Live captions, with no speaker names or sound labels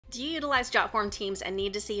Do you utilize Jotform Teams and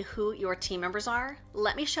need to see who your team members are?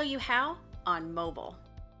 Let me show you how on mobile.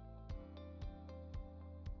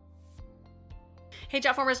 Hey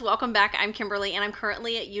Jotformers, welcome back. I'm Kimberly and I'm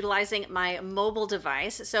currently utilizing my mobile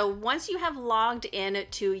device. So once you have logged in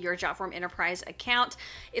to your Jotform Enterprise account,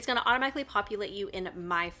 it's going to automatically populate you in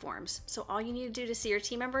My Forms. So all you need to do to see your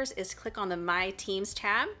team members is click on the My Teams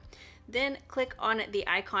tab, then click on the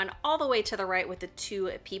icon all the way to the right with the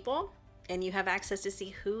 2 people, and you have access to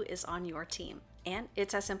see who is on your team. And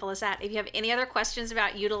it's as simple as that. If you have any other questions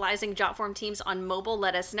about utilizing Jotform Teams on mobile,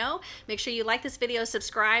 let us know. Make sure you like this video,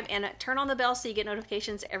 subscribe, and turn on the bell so you get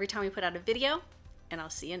notifications every time we put out a video. And I'll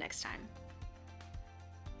see you next time.